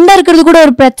வந்தது குண்டா இருக்கிறது கூட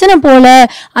ஒரு பிரச்சனை போல.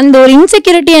 அந்த ஒரு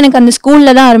இன்செக்யூரிட்டி எனக்கு அந்த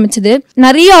ஸ்கூல்ல தான் ஆரம்பிச்சது.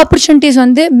 நிறைய ஆப்பர்ச்சுனிட்டிஸ்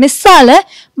வந்து மிஸ் ஆகல.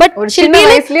 பட்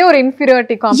ஒரு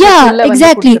இன்ஃபீரியாரிட்டி காம்ப்ளெக்ஸ்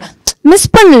எக்ஸாக்ட்லி மிஸ்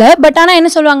பண்ணல. பட் ஆனா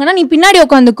என்ன சொல்லுவாங்கன்னா, நீ பின்னாடி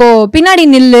உட்காந்துக்கோ, பின்னாடி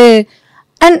நில்லு.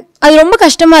 அண்ட் அது ரொம்ப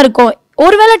கஷ்டமா இருக்கும்.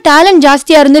 ஒருவேளை டேலண்ட்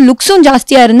ஜாஸ்தியா இருந்து லுக்ஸும்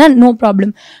ஜாஸ்தியா இருந்தா நோ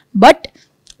ப்ராப்ளம். பட்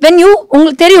வென்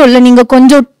உங்களுக்கு தெரியும்ல நீங்க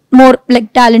கொஞ்சம் மோர் லைக்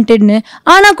டேலண்டட்னு,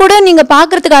 ஆனா கூட நீங்க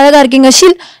பாக்குறதுக்கு அழகா இருக்கீங்க,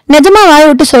 நிஜமா வாய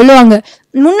விட்டு சொல்லுவாங்க.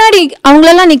 முன்னாடி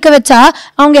அவங்களெல்லாம் நிக்க வச்சா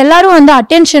அவங்க எல்லாரும் வந்து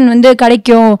அட்டென்ஷன் வந்து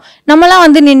கிடைக்கும், நம்மலாம்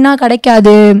வந்து நின்னா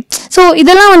கிடைக்காது. ஸோ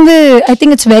இதெல்லாம் வந்து I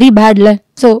think it's very பேட்ல.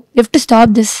 So you have to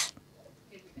stop this.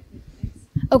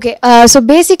 Okay, so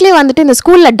basically வந்துட்டு இந்த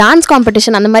ஸ்கூலில் டான்ஸ்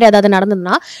காம்படிஷன் அந்த மாதிரி ஏதாவது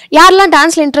நடந்ததுன்னா யாரெல்லாம்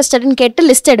டான்ஸில் இன்ட்ரெஸ்டட்னு கேட்டு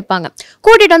லிஸ்ட் எடுப்பாங்க.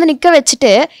 கூட்டிகிட்டு வந்து நிற்க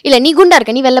வச்சுட்டு, இல்லை நீ குண்டா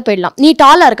இருக்க நீ வெளில போயிடலாம், நீ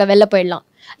டாலாக இருக்க வெளில போயிடலாம்.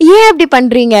 ஏன் அப்படி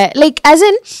பண்ணுறீங்க? லைக் ஆஸ்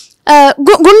இன்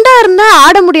குண்டா இருந்தால்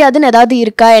ஆட முடியாதுன்னு ஏதாவது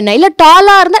இருக்கா என்ன? இல்லை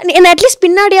டாலாக இருந்தால் என்ன அட்லீஸ்ட்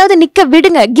பின்னாடியாவது நிற்க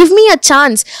விடுங்க, கிவ் மீ அ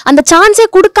சான்ஸ். அந்த சான்ஸே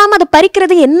கொடுக்காம அதை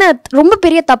பறிக்கிறது என்ன ரொம்ப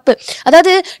பெரிய தப்பு.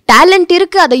 அதாவது டேலண்ட்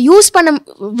இருக்குது, அதை யூஸ் பண்ண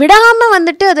விடாமல்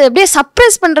வந்துட்டு அதை அப்படியே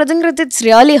சப்ரெஸ் பண்ணுறதுங்கிறது இட்ஸ்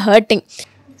ரியலி ஹர்ட்டிங்.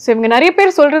 ஸோ இவங்க நிறைய பேர்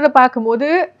சொல்கிறத பார்க்கும்போது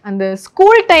அந்த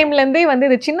ஸ்கூல் டைம்லேருந்தே வந்து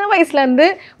இது சின்ன வயசுலேருந்து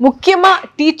முக்கியமாக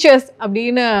டீச்சர்ஸ்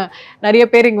அப்படின்னு நிறைய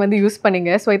பேர் இங்கே வந்து யூஸ்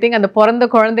பண்ணிங்க. ஸோ ஐ திங்க் அந்த பிறந்த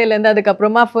குழந்தையிலேருந்து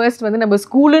அதுக்கப்புறமா ஃபர்ஸ்ட் வந்து நம்ம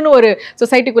ஸ்கூலுன்னு ஒரு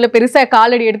சொசைட்டிக்குள்ளே பெருசாக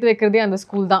காலடி எடுத்து வைக்கிறதே அந்த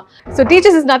ஸ்கூல் தான். So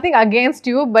teachers is nothing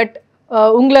against you, but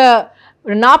உங்களை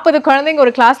ஒரு 40 குழந்தைங்க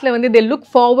ஒரு கிளாஸில் வந்து they look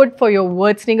forward for your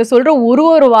words. நீங்கள் சொல்கிற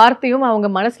ஒரு வார்த்தையும் அவங்க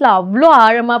மனசில் அவ்வளோ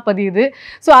ஆழமாக பதியுது.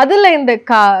 ஸோ அதில்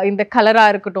இந்த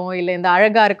கலராக இருக்கட்டும், இல்லை இந்த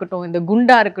அழகாக இருக்கட்டும், இந்த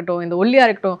குண்டாக இருக்கட்டும், இந்த ஒல்லியாக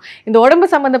இருக்கட்டும், இந்த உடம்பு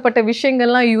சம்மந்தப்பட்ட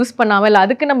விஷயங்கள்லாம் யூஸ் பண்ணாமல் இல்லை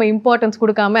அதுக்கு நம்ம இம்பார்ட்டன்ஸ்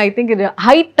கொடுக்காம ஐ திங்க் இது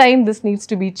high time this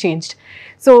needs to be changed.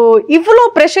 So இவ்வளோ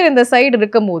ப்ரெஷர் இந்த சைடு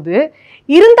இருக்கும் போது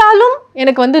இருந்தாலும்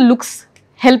எனக்கு வந்து லுக்ஸ்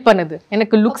ஹெல்ப் பண்ணுது,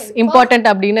 எனக்கு லுக்ஸ் இம்பார்ட்டன்ட்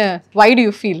அப்படின்னு why do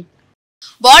you feel?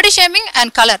 Body shaming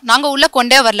and colour நாங்கள் உள்ளே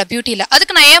கொண்டே வரல பியூட்டியில்.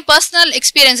 அதுக்கு நான் ஏன் பர்சனல்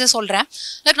எக்ஸ்பீரியன்ஸை சொல்கிறேன்.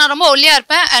 லைக் நான் ரொம்ப ஒல்லியாக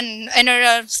இருப்பேன் அண்ட்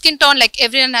என்னோட skin tone like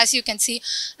every one as you can see.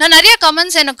 நான் நிறைய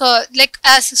கமெண்ட்ஸ் எனக்கு லைக்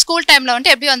ஆஸ் ஸ்கூல் டைமில்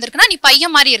வந்துட்டு எப்படி வந்திருக்குன்னா, நீ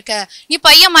பையன் மாதிரி இருக்க, நீ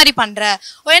பையன் மாதிரி பண்ணுற.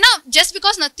 ஏன்னா ஜஸ்ட்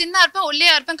பிகாஸ் நான் தின்னாக இருப்பேன்,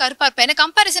 ஒல்லியாக இருப்பேன், கருப்பாக இருப்பேன், எனக்கு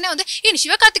கம்பேரிசனே வந்து நீ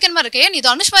சிவகார்த்திகன் மாதிரி இருக்கே, நீ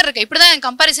தனுஷ் மாதிரி இருக்க, இப்படி தான் என்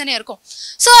கம்பேரிசனே இருக்கும்.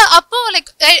 ஸோ அப்போ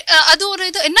லைக் அது ஒரு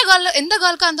இது எந்த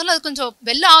காலுக்காக இருந்தாலும் அது கொஞ்சம்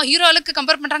வெள்ளா ஹீரோவுக்கு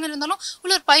கம்பேர் பண்ணுறாங்கன்னு இருந்தாலும்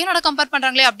உள்ள ஒரு பையனோட கம்பேர்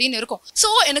பண்ணுறாங்களே அப்படின்னு இருக்கும். ஸோ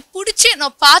எனக்கு பிடிச்சி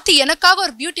நான் பார்த்து எனக்காக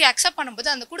ஒரு பியூட்டி அக்செப்ட் பண்ணும்போது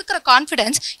அந்த கொடுக்குற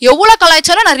கான்ஃபிடன்ஸ் எவ்வளோ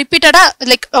கலாய்ச்சாலும் நான் ரிப்பீட்டடாக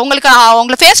லைக்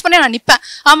அவங்களை ஃபேஸ் பண்ணி நான் நிற்பேன்.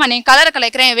 ஆமாம் நீ கலரை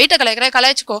கலாய்க்கிறேன், வெயிட்டை கலாய்க்கிறேன்,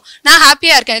 கலாய்ச்சிக்கோ, நான்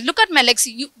ஹாப்பியாக இருக்கேன். Look at my Lex,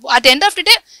 at end of the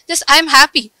day just I am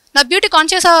happy. நான் பியூட்டி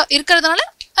கான்ஷியஸாக இருக்கிறதுனால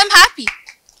ஐ எம் ஹாப்பி.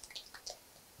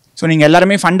 ஸோ நீங்கள்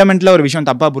எல்லாருமே ஃபண்டமெண்டலாக ஒரு விஷயம்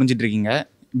தப்பாக புரிஞ்சிட்டு இருக்கீங்க.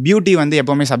 பியூட்டி வந்து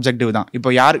எப்போவுமே சப்ஜெக்டிவ் தான். இப்போ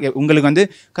உங்களுக்கு வந்து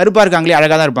கருப்பாக இருக்காங்களே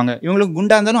அழகாக தான் இருப்பாங்க, இவங்களுக்கு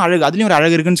குண்டாக இருந்தாலும் அழகு, அதுலேயும் ஒரு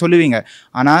அழகு இருக்குன்னு சொல்லுவீங்க.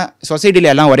 ஆனால்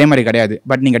சொசைட்டியில் எல்லாம் ஒரே மாதிரி கிடையாது.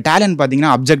 பட் நீங்கள் டேலண்ட்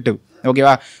பார்த்தீங்கன்னா அப்ஜெக்டிவ்,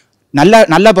 ஓகேவா?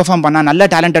 நல்லா பெர்ஃபார்ம் பண்ணால், நல்லா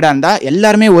டேலண்டடாக இருந்தால்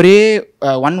எல்லாருமே ஒரே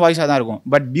ஒன் வாய்ஸாக தான் இருக்கும்.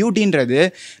 பட் பியூட்டின்றது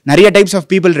நிறைய டைப்ஸ் ஆஃப்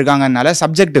பீப்புள் இருக்காங்கனால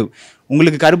சப்ஜெக்டிவ்.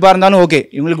 உங்களுக்கு கருப்பாக இருந்தாலும் ஓகே,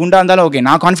 இவங்களுக்கு குண்டாக இருந்தாலும் ஓகே,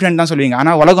 நான் கான்ஃபிடென்ட் தான் சொல்லுவீங்க.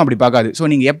 ஆனால் உலகம் அப்படி பார்க்காது. ஸோ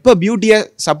நீங்கள் எப்போ பியூட்டியை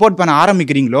சப்போர்ட் பண்ண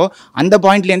ஆரம்பிக்கிறீங்களோ அந்த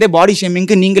பாயிண்ட்லேருந்தே பாடி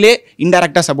ஷேமிங்க்கு நீங்களே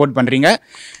இன்டெரக்டாக சப்போர்ட் பண்ணுறீங்க.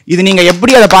 இது நீங்கள்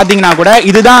எப்படி அதை பார்த்தீங்கன்னா கூட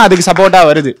இதுதான் அதுக்கு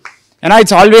சப்போர்ட்டாக வருது. ஏன்னா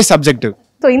இட்ஸ் ஆல்வேஸ் சப்ஜெக்டிவ்.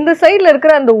 ஸோ இந்த சைடில்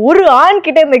இருக்கிற அந்த ஒரு ஆண்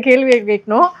கிட்ட இந்த கேள்வியை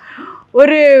கேட்கணும்.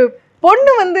 ஒரு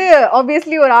பொண்ணு வந்து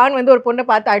ஆப்வியஸ்லி ஒரு ஆண் வந்து ஒரு பொண்ணை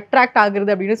பார்த்து அட்ராக்ட்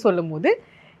ஆகுறது அப்படின்னு சொல்லும் போது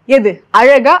எது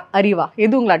அழகா அறிவா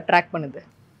எது உங்களை அட்ராக்ட் பண்ணுது?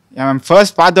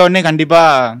 ஃபர்ஸ்ட் பார்த்த உடனே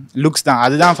கண்டிப்பாக லுக்ஸ் தான்,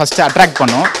 அதுதான் ஃபர்ஸ்ட் அட்ராக்ட்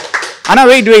பண்ணும். ஆனால்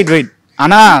வெயிட்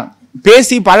ஆனால்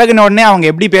பேசி பழகின உடனே அவங்க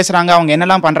எப்படி பேசுகிறாங்க, அவங்க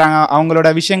என்னெல்லாம் பண்ணுறாங்க, அவங்களோட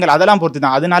விஷயங்கள் அதெல்லாம் பொறுத்து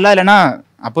தான். அது நல்லா இல்லைன்னா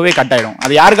அப்பவே கட் ஆயிடும்.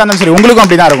 அது யாருக்கா இருந்தாலும் சரி, உங்களுக்கும்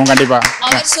அப்படிதான் இருக்கும் கண்டிப்பா.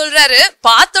 அவர் சொல்றாரு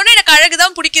பார்த்தோன்னே எனக்கு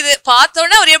அழகுதான் பிடிக்குது,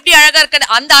 பார்த்தோன்னே அவர் எப்படி அழகா இருக்காரு,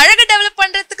 அந்த அழகை டெவலப்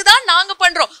பண்றதுக்கு தான் நாங்க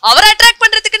பண்றோம், அவரை அட்ராக்ட்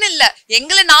பண்றதுக்குன்னு இல்ல.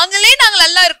 எங்களை நாங்க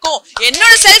நல்லா இருக்கோம்,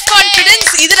 என்னோட செல்ஃப்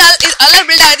கான்பிடன்ஸ் இது நல்லா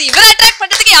பில்ட் ஆகுது, இவரை அட்ராக்ட்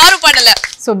பண்றதுக்கு யாரும் பண்ணல.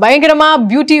 ஸோ பயங்கரமா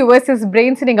பியூட்டி வர்சஸ்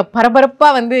பிரெயின்ஸ் நீங்க பரபரப்பா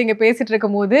வந்து இங்க பேசிட்டு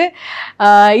இருக்கும் போது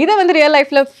இதை வந்து ரியல்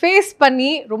லைஃப்ல ஃபேஸ் பண்ணி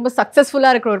ரொம்ப சக்சஸ்ஃபுல்லா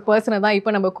இருக்கிற ஒரு பர்சனை தான்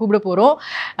இப்போ நம்ம கூப்பிட போறோம்.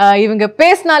 இவங்க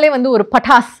பேசினாலே வந்து ஒரு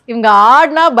பட்டாஸ், இவங்க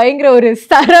ஆடினா பயங்கர ஒரு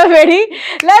சரவெடி.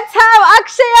 Let's have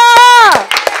Akshaya.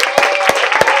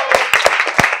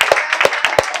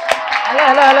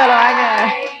 ஹலோ வாங்க.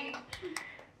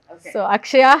 ஸோ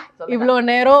அக்ஷயா, இவ்வளோ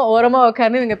நேரம் ஓரமாக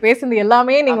உட்காந்து இவங்க பேசுனது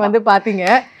எல்லாமே நீங்கள் வந்து பார்த்தீங்க.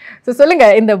 ஸோ சொல்லுங்க,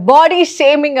 இந்த பாடி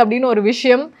ஷேமிங் அப்படின்னு ஒரு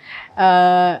விஷயம்,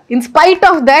 in spite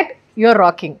of that you are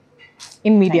rocking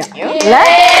in media.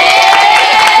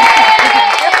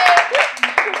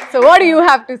 So what to you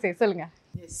have to say? சொல்லுங்க.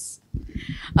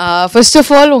 ஃபர்ஸ்ட் ஆஃப்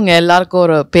ஆல் உங்கள் எல்லாருக்கும்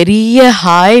ஒரு பெரிய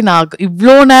ஹாய். நான்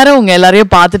இவ்வளோ நேரம் உங்கள்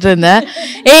எல்லாரையும் பார்த்துட்டு இருந்தேன்.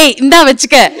 ஏய் இந்தா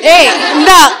வச்சுக்க, ஏய்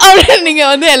இந்தா அப்படின்னு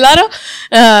நீங்கள் வந்து எல்லாரும்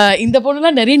இந்த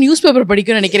பொண்ணுலாம் நிறைய நியூஸ் பேப்பர்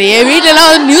படிக்கணும்னு நினைக்கிறேன். என்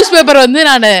வீட்டிலலாம் வந்து நியூஸ் பேப்பர் வந்து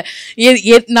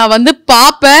நான் வந்து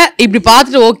பார்ப்பேன், இப்படி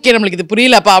பார்த்துட்டு ஓகே நம்மளுக்கு இது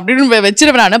புரியலப்பா அப்படின்னு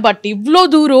வச்சிருப்பேன் நான். பட் இவ்வளோ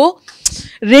தூரம்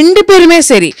ரெண்டு பேருமே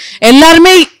சரி,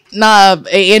 எல்லாருமே நான்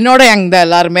என்னோட யங் தான்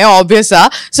எல்லாருமே ஆப்வியஸா.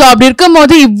 ஸோ அப்படி இருக்கும்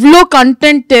போது இவ்வளோ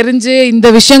கண்டென்ட் தெரிஞ்சு இந்த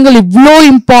விஷயங்கள் இவ்வளோ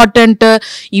இம்பார்ட்டண்ட்டு,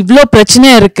 இவ்வளோ பிரச்சனை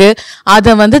இருக்கு,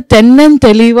 அதை வந்து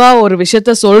தெளிவாக ஒரு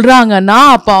விஷயத்த சொல்றாங்கன்னா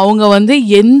அப்போ அவங்க வந்து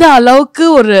எந்த அளவுக்கு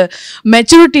ஒரு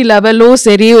மெச்சூரிட்டி லெவலோ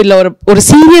சரி, இல்லை ஒரு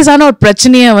சீரியஸான ஒரு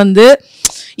பிரச்சனையை வந்து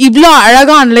இவ்வளோ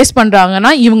அழகாக அனலைஸ்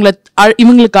பண்ணுறாங்கன்னா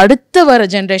இவங்களுக்கு அடுத்த வர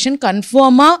ஜென்ரேஷன்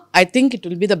கன்ஃபார்மாக I think it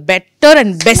will be the better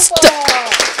and best.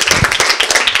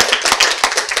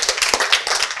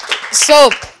 So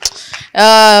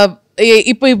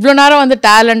இப்போ இவ்வளோ நேரம் வந்து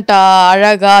டேலண்டா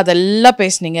அழகா அதெல்லாம்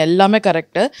பேசுனீங்க, எல்லாமே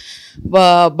கரெக்டு.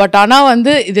 பட் ஆனால்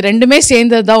வந்து இது ரெண்டுமே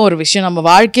சேர்ந்தது தான் ஒரு விஷயம், நம்ம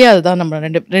வாழ்க்கையே அதுதான், நம்ம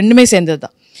ரெண்டுமே சேர்ந்தது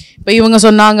தான். இப்போ இவங்க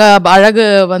சொன்னாங்க அழகு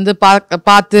வந்து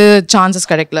பார்த்து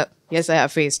சான்சஸ் கிடைக்கல. S I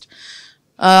have faced.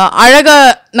 அழகை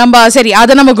நம்ம சரி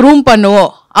அதை நம்ம க்ரூம்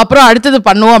பண்ணுவோம், அப்புறம் அடுத்தது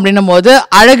பண்ணுவோம் அப்படின்னும் போது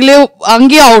அழகுலேயே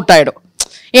அங்கேயும் அவுட் ஆகிடும்.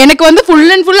 எனக்கு வந்து ஃபுல்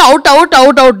அண்ட் ஃபுல்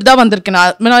அவுட் தான் வந்திருக்கு.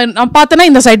 நான் பார்த்தேன்னா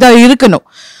இந்த சைடு தான் இருக்கணும்,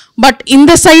 பட்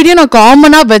இந்த சைடையும் நான்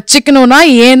காமனாக வச்சுக்கணும்னா,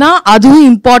 ஏன்னா அதுவும்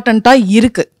இம்பார்ட்டண்ட்டாக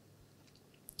இருக்கு.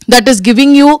 That is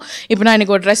giving you. இப்போ நான்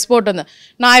எனக்கு ஒரு ட்ரெஸ் போட்டு வந்தேன்,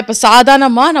 நான் இப்போ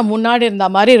சாதாரணமாக நான் முன்னாடி இருந்த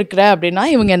மாதிரி இருக்கிறேன் அப்படின்னா,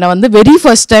 இவங்க என்னை வந்து வெரி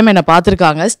ஃபர்ஸ்ட் டைம் என்னை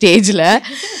பார்த்துருக்காங்க ஸ்டேஜில்.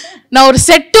 நான் ஒரு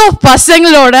செட் ஆஃப்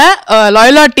பசங்களோட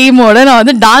லாயலா டீமோட நான்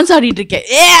வந்து டான்ஸ் ஆடிட்டு இருக்கேன்,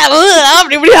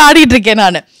 அப்படி இப்படி ஆடிட்டு இருக்கேன்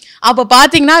நான். அப்போ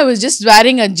பார்த்தீங்கன்னா I was just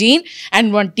wearing a gene and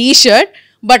one T shirt,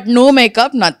 but no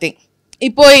makeup, nothing.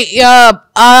 இப்போ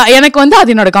எனக்கு வந்து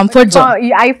அது என்னோட comfort zone.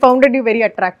 I founded you very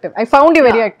attractive. I found you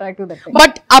very attractive that time.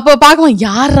 But அப்போ பார்க்கும்போது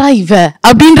யாரா இவ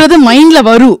அப்படின்றது மைண்ட்ல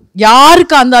வரும்,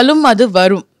 யாருக்கா இருந்தாலும் அது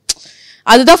வரும்.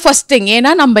 அதுதான் ஃபர்ஸ்ட் திங். ஏன்னா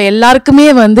நம்ம எல்லாருக்குமே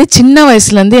வந்து சின்ன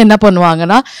வயசுலேருந்து என்ன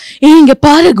பண்ணுவாங்கன்னா, இங்கே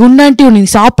பாரு குண்டாண்டி நீ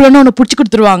சாப்பிடணும்னு ஒன்று பிடிச்சி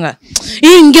கொடுத்துருவாங்க,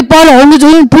 இங்கே பாரு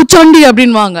அவங்க பூச்சாண்டி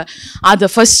அப்படின்வாங்க. அதை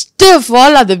ஃபர்ஸ்ட் ஆஃப்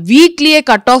ஆல் அதை வீட்லேயே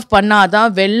கட் ஆஃப் பண்ணாதான்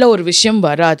வெளில ஒரு விஷயம்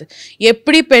வராது.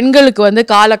 எப்படி பெண்களுக்கு வந்து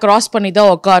காலை கிராஸ் பண்ணி தான்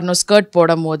உட்காரணும் ஸ்கர்ட்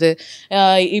போடும் போது,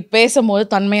 பேசும்போது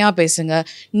தன்மையாக பேசுங்க,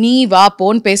 நீ வா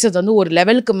போன்னு பேசுறது வந்து ஒரு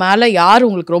லெவலுக்கு மேலே யார்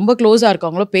உங்களுக்கு ரொம்ப க்ளோஸாக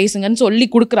இருக்காங்களோ பேசுங்கன்னு சொல்லி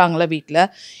கொடுக்குறாங்களா வீட்டில்.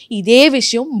 இதே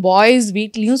விஷயம் பாய்ஸ்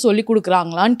வீட்லேயும் சொல்லி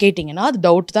கொடுக்குறாங்களான்னு கேட்டிங்கன்னா அது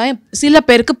டவுட் தான். சில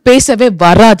பேருக்கு பேசவே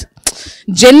வராது.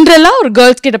 ஜென்ரலாக ஒரு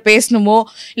கேர்ள்ஸ் கிட்ட பேசணுமோ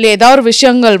இல்லை ஏதாவது ஒரு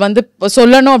விஷயங்கள் வந்து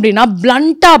சொல்லணும் அப்படின்னா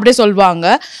பிளண்ட்டாக அப்படியே சொல்லுவாங்க.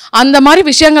 அந்த மாதிரி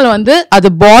விஷயங்கள் வந்து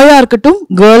அது பாயாக இருக்கட்டும்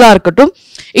கேர்ளாக இருக்கட்டும்,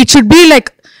 it should be like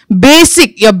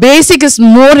basic. Your basic is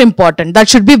more important.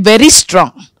 That should be very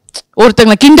strong.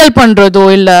 ஒருத்தங்களை கிண்டல் பண்ணுறதோ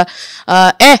இல்லை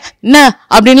என்ன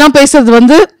அப்படின்லாம் பேசுறது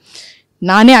வந்து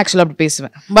நானே ஆக்சுவலாக அப்படி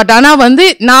பேசுவேன். பட் ஆனால் வந்து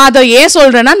நான் அதை ஏன்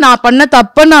சொல்கிறேன்னா, நான் பண்ண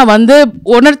தப்பை நான் வந்து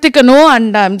உணர்த்திக்கணும்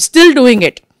and I am still doing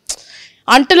it.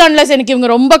 Until unless எனக்கு இவங்க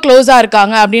ரொம்ப க்ளோஸாக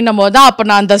இருக்காங்க அப்படின்னும் போது தான் அப்போ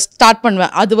நான் அந்த ஸ்டார்ட்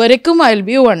பண்ணுவேன். அது வரைக்கும் ஐ வில்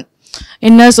பி ஒன்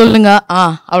என்ன சொல்லுங்க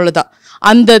அவ்வளோதான்.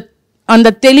 அந்த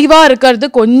அந்த தெளிவாக இருக்கிறது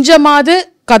கொஞ்சமாவது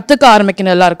கற்றுக்க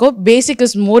ஆரம்பிக்கணும் எல்லாருக்கும். பேசிக்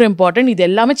இஸ் மோர் இம்பார்ட்டன்ட். இது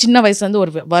எல்லாமே சின்ன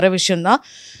வயசுலேருந்து வர விஷயம்தான்.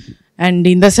 அண்ட்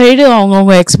இந்த சைடு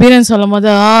அவங்கவுங்க எக்ஸ்பீரியன்ஸ் சொல்லும் போது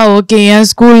ஓகே என்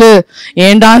ஸ்கூலு,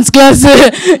 என் டான்ஸ் கிளாஸு,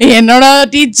 என்னோட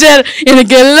டீச்சர்,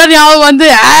 எனக்கு எல்லாம் ஞாபகம் வந்து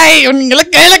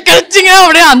இவங்கெல்லாம் கையில் கழிச்சிங்க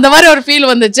அப்படியே அந்த மாதிரி ஒரு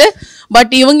ஃபீல் வந்துச்சு.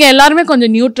 பட் இவங்க எல்லாருமே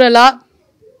கொஞ்சம் நியூட்ரலாக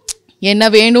என்ன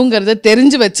வேணுங்கிறத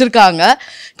தெரிஞ்சு வச்சுருக்காங்க,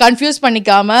 கன்ஃபியூஸ்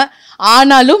பண்ணிக்காம.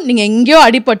 ஆனாலும் நீங்கள் எங்கேயோ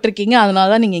அடிபட்டிருக்கீங்க, அதனால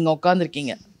தான் நீங்கள் இங்கே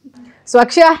உட்காந்துருக்கீங்க. ஸோ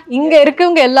அக்ஷயா, இங்கே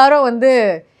இருக்கவங்க எல்லாரும் வந்து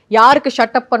யாருக்கு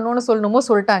ஷட்டப் பண்ணணும்னு சொல்லணுமோ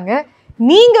சொல்லிட்டாங்க.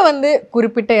 நீங்கள் வந்து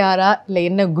குறிப்பிட்ட யாரா இல்லை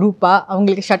என்ன குரூப்பா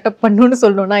அவங்களுக்கு ஷட்டப் பண்ணணும்னு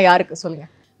சொல்லணும்னா யாருக்கு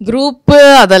சொல்லுங்கள்? குரூப்பு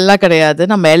அதெல்லாம் கிடையாது,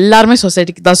 நம்ம எல்லாருமே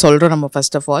சொசைட்டிக்கு தான் சொல்கிறோம். நம்ம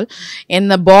ஃபர்ஸ்ட் ஆஃப் ஆல்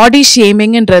என்ன பாடி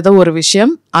ஷேமிங்ன்றது ஒரு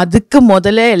விஷயம், அதுக்கு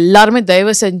முதல்ல எல்லாருமே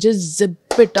தயவு செஞ்சு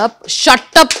zip it up,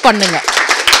 shut up பண்ணுங்க.